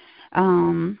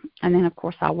 And then, of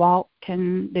course, I walk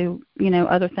and do,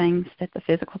 other things that the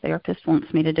physical therapist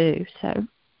wants me to do. So,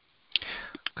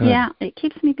 good. Yeah, it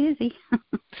keeps me busy.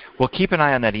 Well, keep an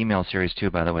eye on that email series, too,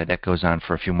 by the way. That goes on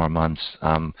for a few more months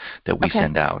that we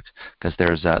send out, because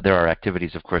there are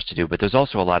activities, of course, to do, but there's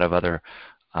also a lot of other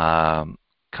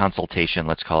consultation,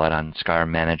 let's call it, on scar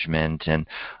management, and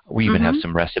we even have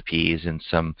some recipes and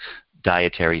some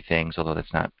dietary things, although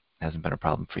hasn't been a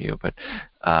problem for you, but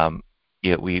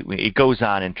it goes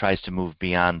on and tries to move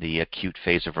beyond the acute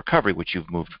phase of recovery, which you've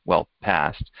moved well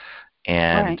past.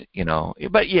 And,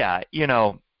 but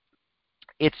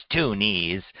it's 2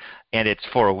 knees and it's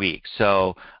 4 weeks.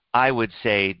 So I would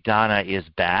say Donna is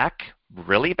back,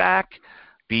 really back,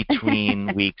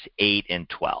 between weeks 8 and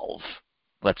 12.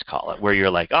 Let's call it, where you're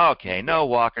like, oh, okay, no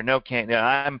walker, no cane.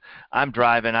 I'm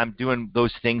driving. I'm doing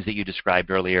those things that you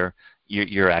described earlier.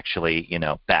 You're actually,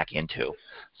 back into.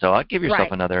 So I'll give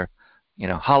yourself another,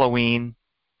 Halloween.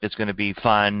 It's going to be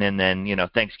fun, and then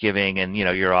Thanksgiving, and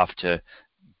you're off to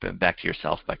back to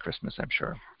yourself by Christmas, I'm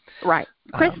sure. Right.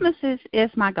 Christmas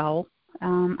is my goal.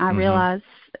 I realize,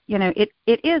 it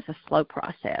is a slow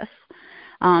process.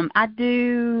 I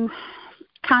do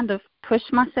kind of push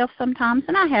myself sometimes,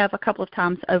 and I have a couple of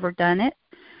times overdone it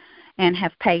and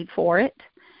have paid for it,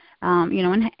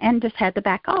 and just had to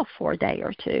back off for a day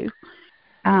or two.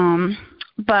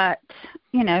 But,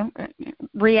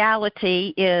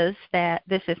 reality is that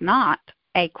this is not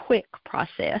a quick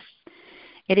process.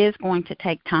 It is going to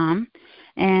take time.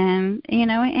 And,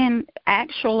 and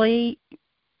actually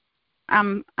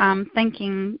I'm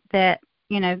thinking that,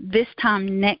 this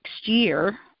time next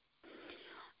year,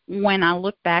 when I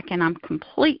look back and I'm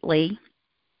completely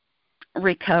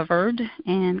recovered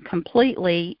and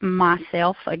completely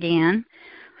myself again,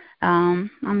 I'm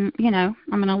going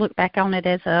to look back on it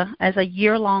as a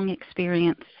year-long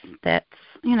experience that's,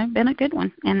 been a good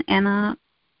one and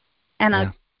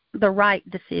the right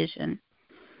decision.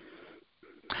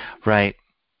 Right.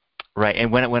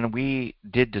 And when we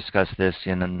did discuss this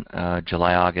in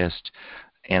July, August,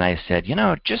 and I said,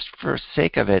 just for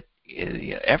sake of it,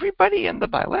 everybody in the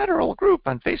Bilateral group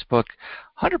on Facebook,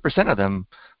 100% of them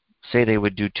say they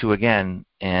would do 2 again,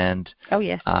 and oh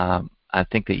yes, I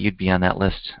think that you'd be on that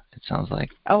list. It sounds like.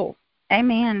 Oh,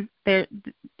 amen. There's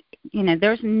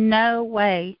no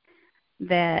way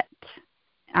that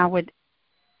I would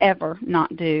ever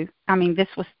not do. I mean, this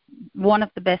was one of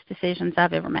the best decisions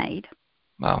I've ever made.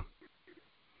 Wow.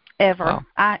 Ever.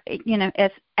 Wow.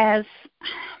 As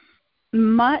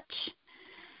much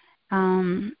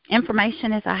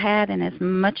information as I had, and as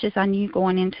much as I knew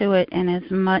going into it, and as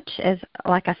much as,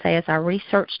 like I say, as I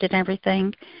researched it and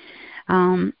everything,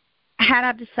 had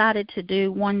I decided to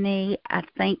do one knee, I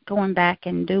think going back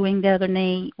and doing the other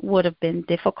knee would have been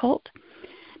difficult,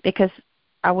 because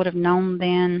I would have known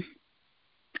then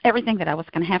everything that I was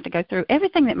going to have to go through,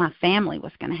 everything that my family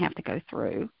was going to have to go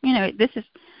through. This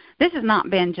has not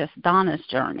been just Donna's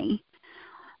journey.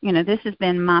 This has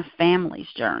been my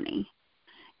family's journey.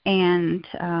 and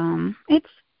it's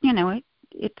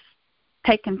it's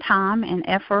taken time and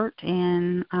effort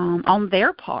and on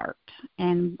their part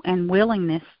and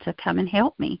willingness to come and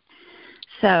help me.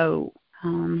 So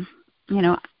I'm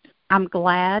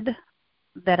glad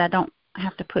that I don't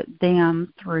have to put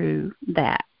them through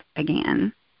that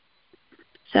again.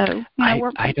 So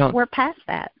we're past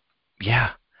that.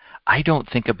 Yeah. I don't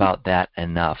think about that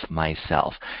enough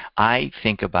myself. I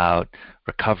think about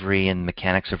recovery and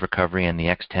mechanics of recovery and the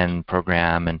X10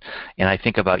 program, and I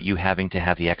think about you having to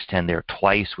have the X10 there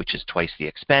twice, which is twice the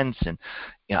expense, and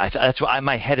that's why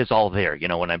my head is all there.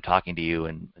 When I'm talking to you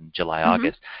in July,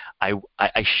 August,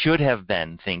 I should have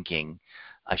been thinking,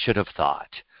 I should have thought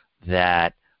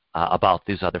that about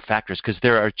these other factors, because they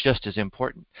are just as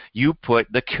important. You put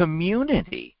the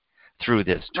community through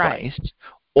this twice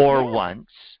or once.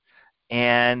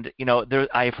 And,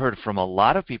 I've heard from a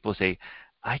lot of people say,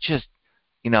 I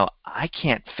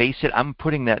can't face it. I'm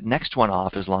putting that next one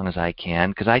off as long as I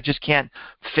can, because I just can't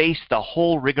face the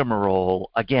whole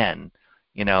rigmarole again,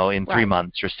 in 3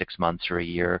 months or 6 months or a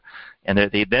year. And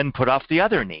they then put off the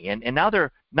other knee. And now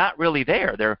they're not really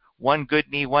there. They're one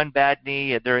good knee, one bad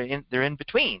knee. They're in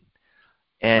between.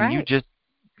 And you just,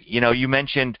 you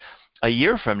mentioned a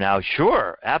year from now,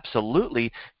 sure,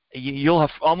 absolutely, you'll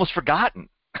have almost forgotten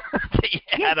that you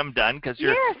had them done, because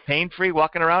you're pain-free,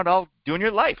 walking around, all doing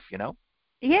your life,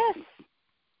 Yes.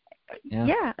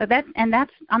 Yeah.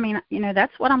 That's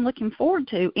what I'm looking forward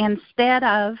to, instead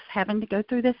of having to go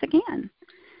through this again.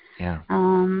 Yeah.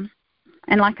 And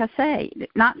like I say,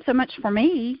 not so much for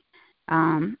me,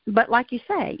 but like you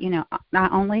say, I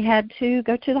only had to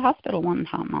go to the hospital one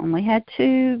time. I only had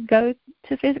to go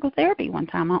to physical therapy one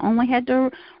time. I only had to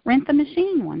rent the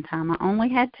machine one time. I only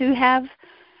had to have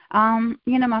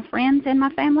my friends and my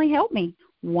family help me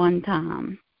one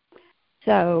time.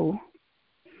 So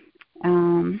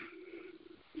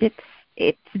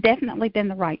it's definitely been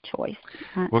the right choice.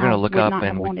 We're going to look up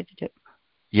and wanted to do.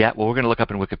 Yeah, well, we're going to look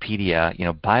up in Wikipedia,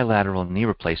 bilateral knee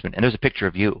replacement, and there's a picture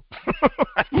of you.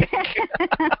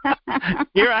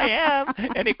 Here I am.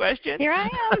 Any questions? Here I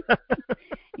am.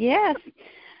 Yes.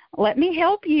 Let me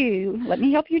help you. Let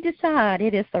me help you decide.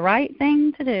 It is the right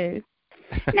thing to do.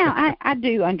 Now, I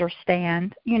do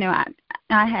understand.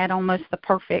 I had almost the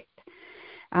perfect,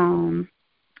 the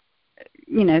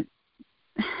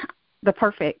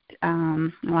perfect, I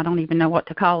don't even know what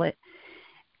to call it.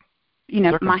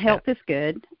 My health is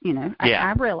good.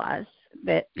 I realize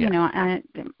that,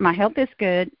 my health is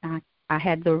good. I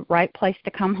had the right place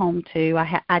to come home to.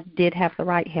 I did have the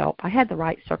right help. I had the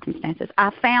right circumstances.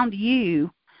 I found you.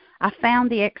 I found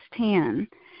the X10.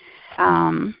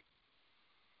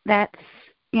 That's,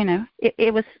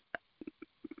 it was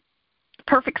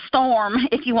perfect storm,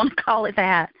 if you want to call it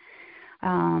that.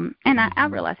 And I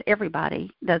realize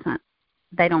everybody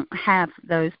they don't have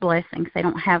those blessings. They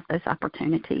don't have those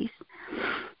opportunities.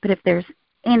 But if there's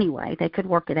any way they could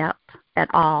work it out at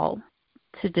all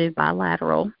to do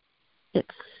bilateral,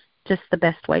 it's just the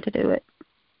best way to do it.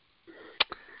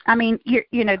 I mean,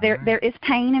 there is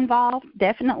pain involved,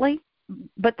 definitely,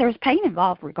 but there's pain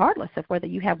involved regardless of whether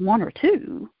you have one or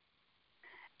two.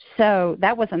 So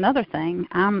that was another thing.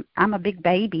 I'm a big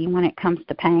baby when it comes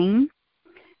to pain.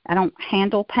 I don't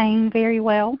handle pain very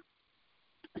well.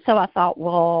 So I thought,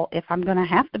 well, if I'm going to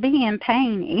have to be in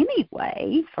pain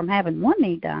anyway from having one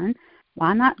knee done,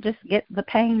 why not just get the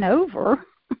pain over?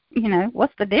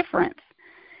 What's the difference?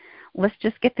 Let's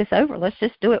just get this over. Let's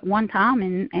just do it one time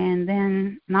and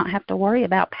then not have to worry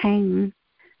about pain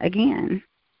again.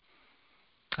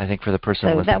 I think for the person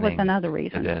listening, that was another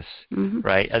reason. To this,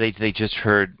 right? They just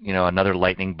heard, another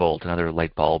lightning bolt, another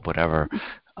light bulb, whatever.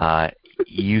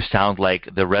 You sound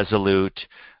like the resolute,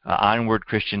 onward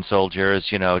Christian soldiers.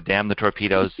 Damn the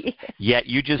torpedoes. Yes. Yet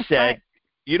you just said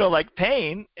you don't like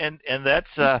pain, and that's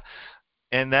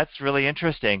really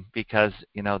interesting, because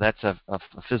that's a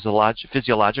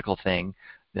physiological thing,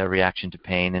 the reaction to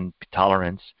pain and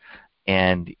tolerance.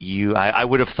 And I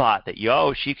would have thought that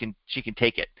she can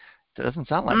take it. It doesn't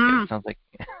sound like it. It sounds like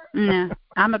no.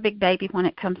 I'm a big baby when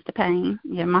it comes to pain.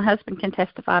 Yeah, my husband can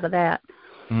testify to that.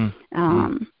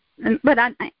 But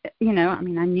I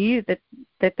knew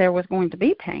that there was going to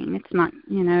be pain. It's not,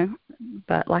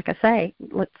 but like I say,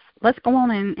 let's go on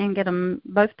and get them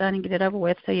both done and get it over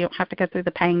with, so you don't have to go through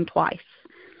the pain twice.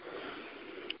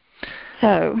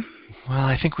 So. Well,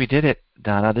 I think we did it,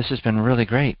 Donna. This has been really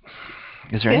great.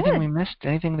 Is there anything we missed?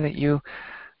 Anything that you've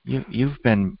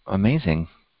been amazing?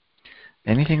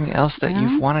 Anything else that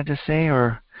you've wanted to say,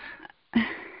 or?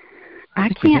 I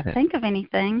can't think of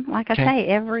anything. Like I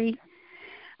say,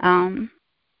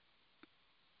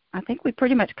 I think we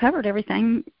pretty much covered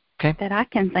everything that I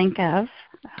can think of.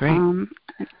 Great.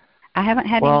 I haven't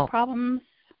had any problems.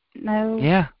 No.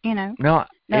 Yeah. No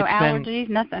it's allergies.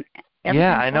 Nothing.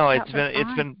 Yeah, I know. It's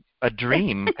been a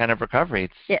dream kind of recovery.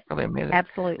 It's really amazing.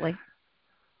 Absolutely.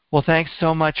 Well, thanks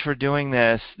so much for doing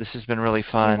this. This has been really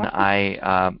fun.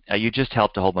 You just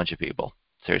helped a whole bunch of people.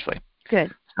 Seriously.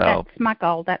 Good. So, that's my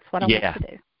goal. That's what I want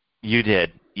to do. You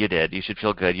did. You should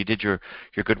feel good. You did your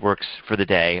good works for the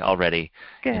day already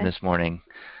in this morning.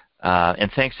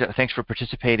 And thanks for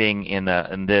participating in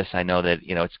this. I know that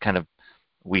it's kind of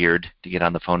weird to get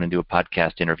on the phone and do a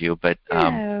podcast interview, but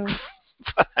no.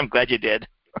 I'm glad you did.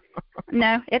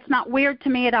 No, it's not weird to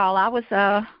me at all. I was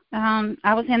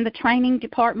in the training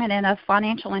department in a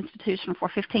financial institution for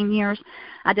 15 years.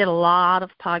 I did a lot of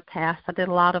podcasts. I did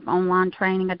a lot of online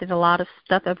training. I did a lot of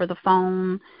stuff over the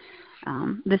phone.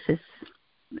 This is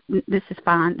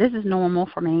fine. This is normal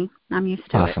for me. I'm used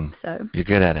to it. Awesome. So you're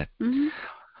good at it. Mm-hmm.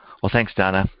 Well, thanks,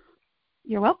 Donna.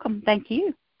 You're welcome. Thank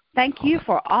you. Thank you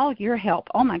for all your help.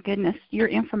 Oh my goodness, your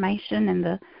information and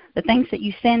the things that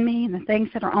you send me and the things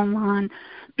that are online,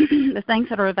 the things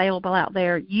that are available out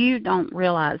there. You don't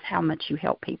realize how much you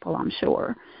help people, I'm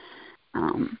sure.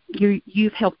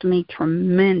 You've helped me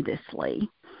tremendously,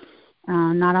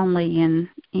 not only in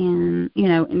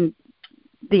the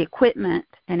equipment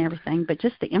and everything, but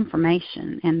just the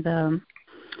information and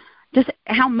just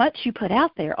how much you put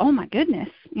out there. Oh my goodness.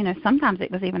 Sometimes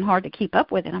it was even hard to keep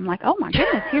up with it. I'm like, oh my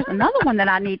goodness, here's another one that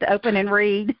I need to open and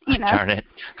read. Darn it.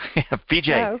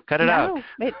 PJ, cut it out.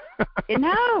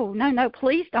 No,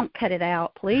 please don't cut it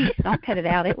out. Please don't cut it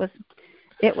out. It was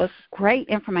great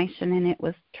information and it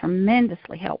was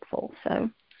tremendously helpful. So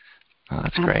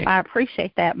that's great. I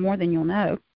appreciate that more than you'll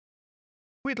know.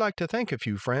 We'd like to thank a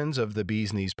few friends of the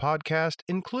Bee's Knees podcast,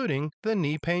 including the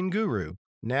Knee Pain Guru,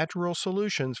 natural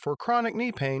solutions for chronic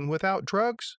knee pain without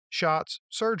drugs, shots,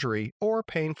 surgery, or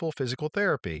painful physical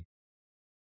therapy.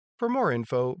 For more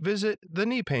info, visit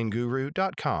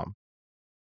thekneepainguru.com.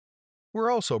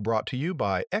 We're also brought to you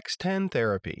by X10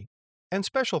 Therapy. And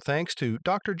special thanks to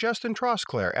Dr. Justin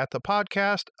Trosclair at the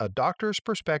podcast, A Doctor's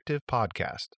Perspective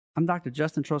Podcast. I'm Dr.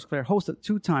 Justin Trosclair, host of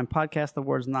 2-time Podcast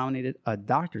Awards nominated A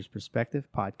Doctor's Perspective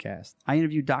Podcast. I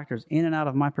interview doctors in and out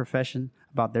of my profession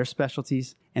about their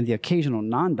specialties and the occasional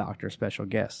non-doctor special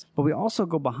guests. But we also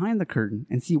go behind the curtain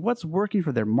and see what's working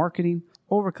for their marketing,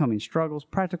 overcoming struggles,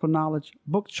 practical knowledge,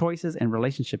 book choices, and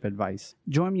relationship advice.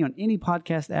 Join me on any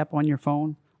podcast app on your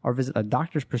phone or visit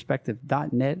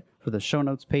adoctorsperspective.net for the show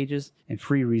notes pages and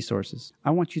free resources.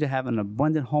 I want you to have an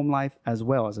abundant home life as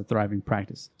well as a thriving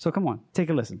practice. So come on, take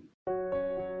a listen.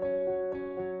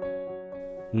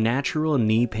 Natural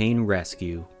Knee Pain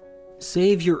Rescue.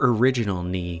 Save your original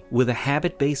knee with a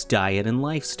habit-based diet and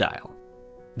lifestyle.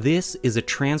 This is a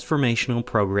transformational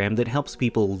program that helps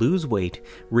people lose weight,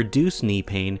 reduce knee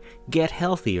pain, get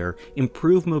healthier,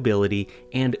 improve mobility,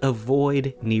 and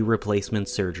avoid knee replacement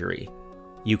surgery.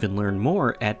 You can learn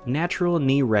more at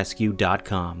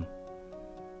naturalkneerescue.com.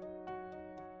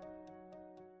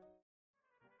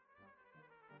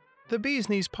 The Bee's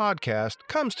Knees podcast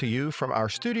comes to you from our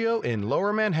studio in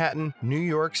Lower Manhattan, New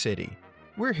York City.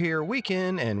 We're here week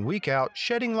in and week out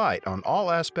shedding light on all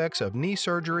aspects of knee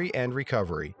surgery and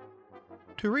recovery.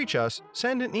 To reach us,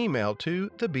 send an email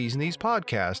to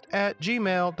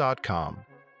thebeeskneespodcast@gmail.com.